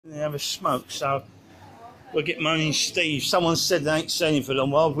They have a smoke, so we'll get Moaning Steve. Someone said they ain't seen him for a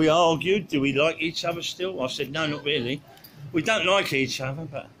long while. We argued, do we like each other still? I said, no, not really. We don't like each other,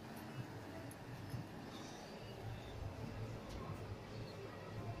 but...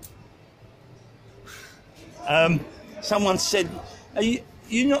 someone said, are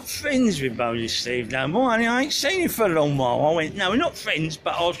you're not friends with Moaning Steve no more? I ain't seen him for a long while. I went, no, we're not friends,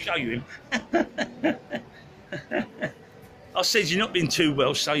 but I'll show you him. I said, you've not been too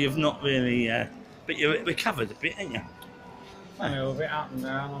well, so you've not really, but you're recovered a bit, ain't you? I'm a little bit up and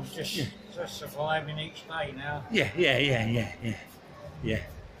down. I'm just surviving each day now. Yeah.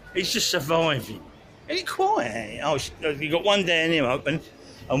 He's just surviving. Ain't it quiet? Oh, you've got one down here open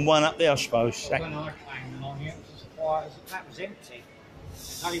and one up there, I suppose. When I came along, it was as quiet as that was empty.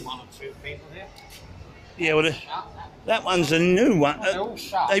 There's only one or two people there. Yeah, well, that one's a new one. They're all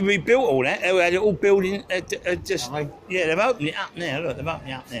shut. They rebuilt all that. They had it all building. Yeah, they've opened it up now. Look, they've opened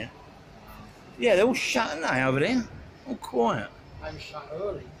it up now. Yeah, they're all shut, aren't they, over there? All quiet. They were shut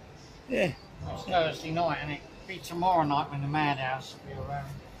early. Yeah. It's Thursday night, and it'll be tomorrow night when the madhouse will be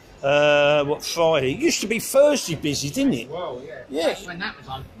around. What, Friday? It used to be Thursday busy, didn't it? Well, yeah. Yeah. That's when that was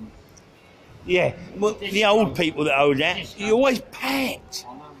open. Yeah. Well, the old people that own that, you're always packed.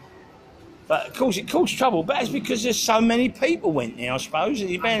 But of course it caused trouble, but that's because there's so many people went there, I suppose.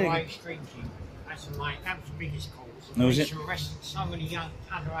 Underage drinking, that was the biggest cause. Oh, was they it? arrested so many young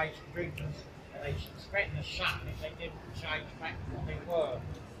underage drinkers, they threatened to shut if they didn't change back to what they were,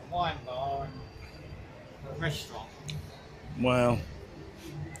 a wine bar and a restaurant. Well.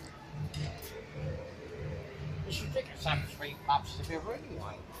 It's ridiculous having three pubs together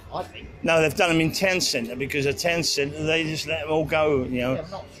anyway, I think. No, they've done them in town centre because a town centre, they just let them all go, you know. Yeah,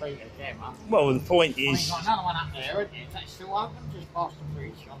 not three together. Well, the point is... You've got another one up there, isn't it? Is that still open? Just past the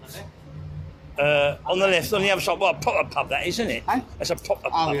bridge on the left? On the left, on the other side, well, a proper pub that is, isn't it? Hey? That's a proper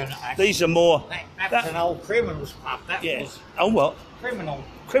pub. Oh, yeah, these are more... That's an old criminals pub. That was Oh, what? criminal.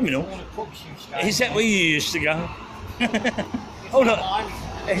 Criminal? All the cooks used to go. Is that where you used to go? Hold on. All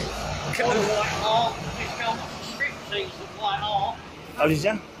the White Hart. This film was a strip tease at White Hart. Oh, did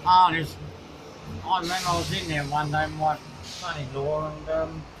you? I remember I was in there one day with my son-in-law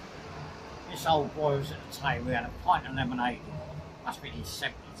and this old boy was at the table. We had a pint of lemonade. Must be in his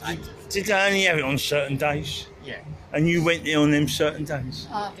 70s, 80s. Did they only have it on certain days? Yeah. And you went there on them certain days?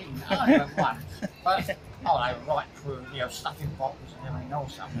 I didn't. I went once. But, they were right through, stuffing bottles and everything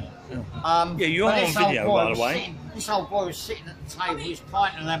else up there. Yeah, you're on video, by the way. This old boy was sitting at the table with his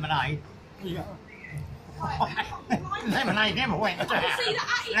pint of lemonade. Lemonade never went down.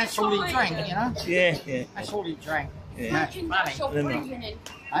 That's all he drank, you know? Yeah. That's all he drank. Yeah.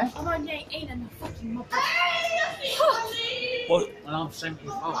 I'm only 18 and the fucking mob. What? Well, I'm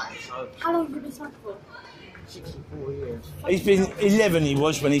 75, so... How long have you been smoking for? 64 years. He's been 11, he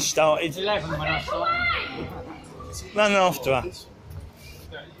was, when he started. 11 when I started. Run after her.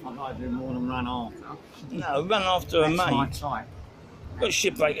 I'd like to do more than run after. No, run after her, That's mate. my type. Got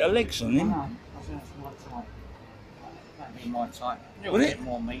shit break her legs on him. No, I think that's my type. That'd be my type. You'll Would get it?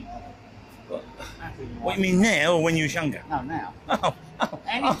 more meat. What, you mean now or when you was younger? No, now. Oh,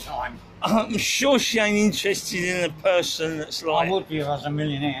 Anytime. I'm sure she ain't interested in a person that's like... I would be if I was a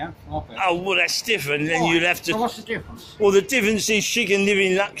millionaire. Oh, well, that's different. Then you'd have to... So what's the difference? Well, the difference is she can live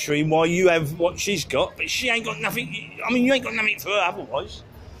in luxury while you have what she's got, but she ain't got nothing... I mean, you ain't got nothing for her otherwise.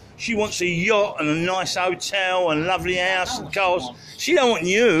 She wants a yacht and a nice hotel and a lovely house and cars. She don't want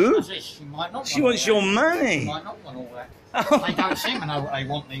you. She might not. She wants your money. She might not want all that. They don't seem to know what they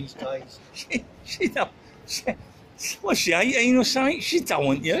want these days. She don't... What's she, 18 or something? She don't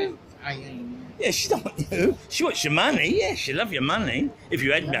want you. 18. Yeah, she don't want you. She wants your money. Yeah, she love your money, if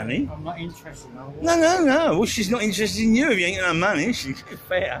you had money. I'm not interested in all No. Well, she's not interested in you if you ain't got no money. She's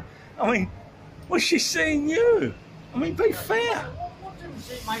fair. I mean, what's she saying you? I mean, be fair. What difference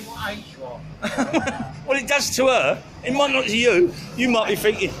does it make what age you are? Well, it does to her. It might not to you. You might be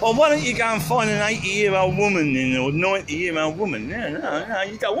thinking, well, why don't you go and find an 80-year-old woman then, or 90-year-old woman? No,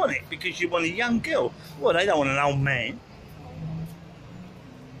 you don't want it because you want a young girl. Well, they don't want an old man.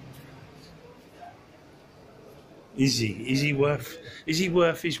 Is he worth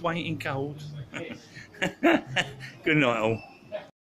his weight in gold? Good night, all.